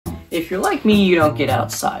If you're like me, you don't get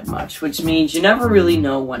outside much, which means you never really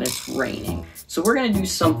know when it's raining. So we're going to do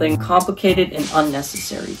something complicated and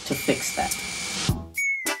unnecessary to fix that.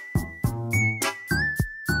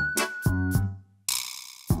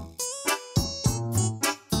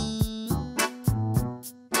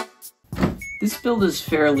 This build is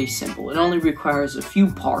fairly simple. It only requires a few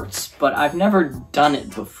parts, but I've never done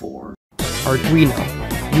it before. Arduino,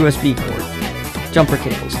 USB cord, jumper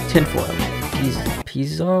cables, tinfoil,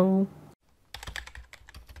 piezo?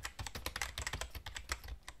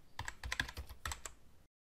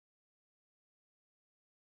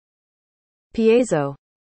 Piezo.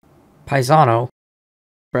 Paisano,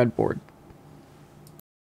 breadboard.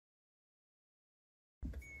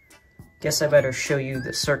 Guess I better show you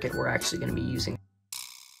the circuit we're actually going to be using.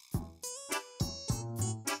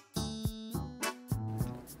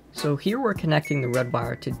 So here we're connecting the red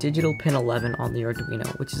wire to digital pin 11 on the Arduino,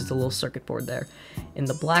 which is the little circuit board there, and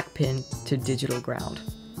the black pin to digital ground.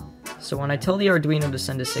 So when I tell the Arduino to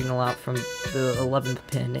send a signal out from the 11th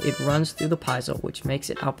pin, it runs through the piezo, which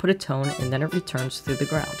makes it output a tone, and then it returns through the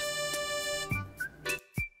ground.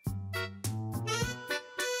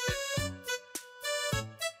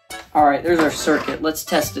 Alright, there's our circuit. Let's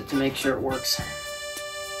test it to make sure it works.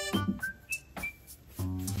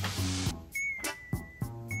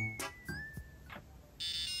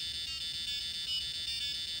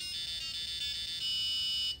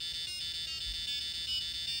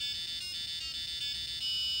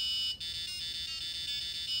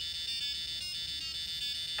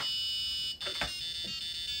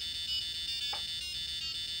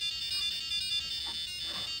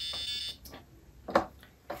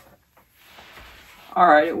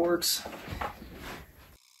 Alright, it works.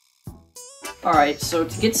 Alright, so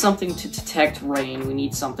to get something to detect rain, we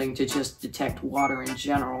need something to just detect water in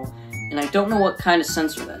general. And I don't know what kind of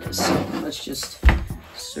sensor that is, so let's just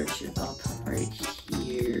search it up right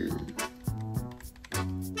here.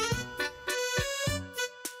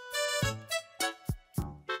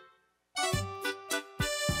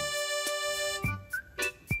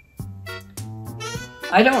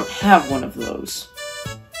 I don't have one of those.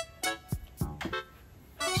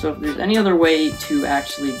 So if there's any other way to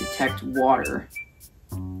actually detect water,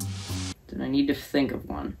 then I need to think of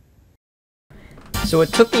one. So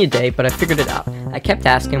it took me a day, but I figured it out. I kept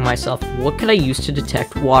asking myself, what could I use to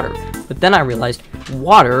detect water? But then I realized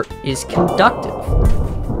water is conductive.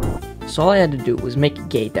 So all I had to do was make a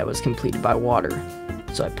gate that was completed by water.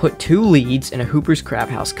 So I put 2 leads in a Hooper's Crab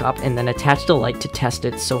House cup and then attached a light to test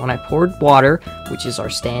it, so when I poured water, which is our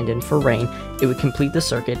stand-in for rain, it would complete the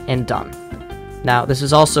circuit and done. Now, this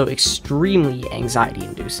is also extremely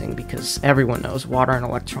anxiety-inducing because everyone knows water and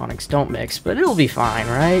electronics don't mix, but it'll be fine,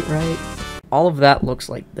 right? All of that looks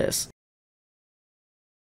like this.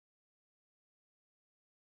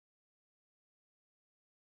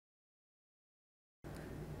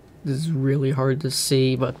 This is really hard to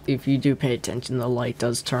see, but if you do pay attention, the light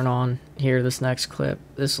does turn on. Here, this next clip,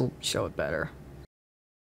 this will show it better.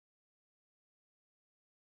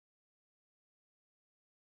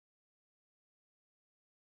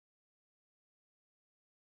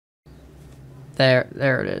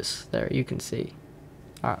 There it is. There, you can see.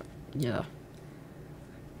 Yeah.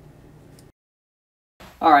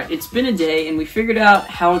 Alright, it's been a day and we figured out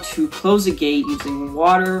how to close a gate using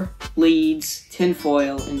water, leads,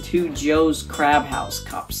 tinfoil, and 2 Joe's Crab House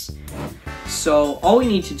cups. So all we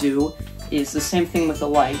need to do is the same thing with the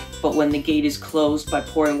light, but when the gate is closed by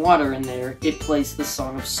pouring water in there, it plays the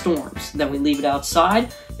Song of Storms. Then we leave it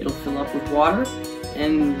outside, it'll fill up with water,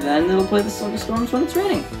 and then it'll play the Song of Storms when it's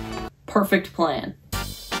raining. Perfect plan.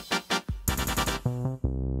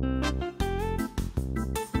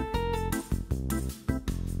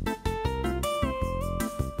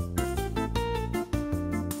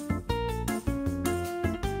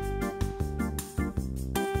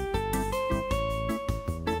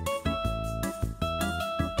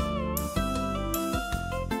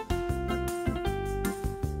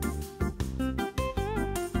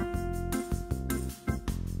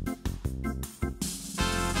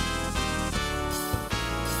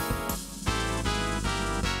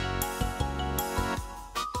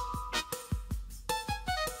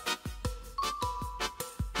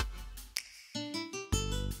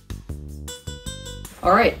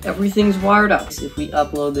 Alright, everything's wired up. If we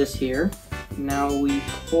upload this here, now we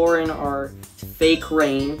pour in our fake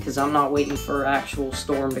rain, because I'm not waiting for actual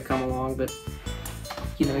storm to come along, but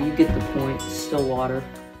you know, you get the point, it's still water.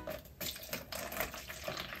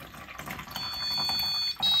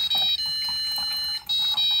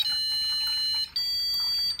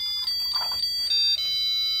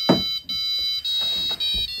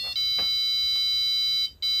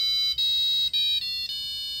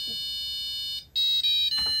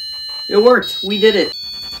 It worked! We did it!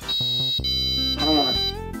 I don't want to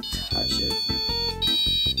touch it.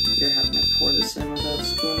 Here, how can I pour this in without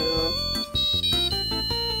screwing it up?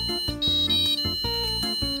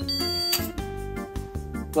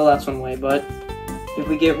 Well, that's one way, but if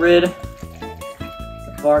we get rid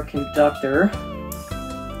of our conductor,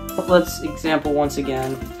 let's example once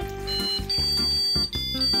again.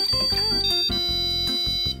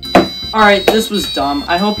 Alright, this was dumb.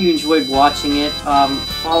 I hope you enjoyed watching it.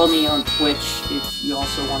 Follow me on Twitch if you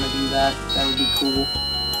also want to do that. That would be cool.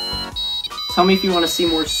 Tell me if you want to see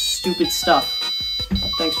more stupid stuff.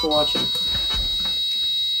 Thanks for watching.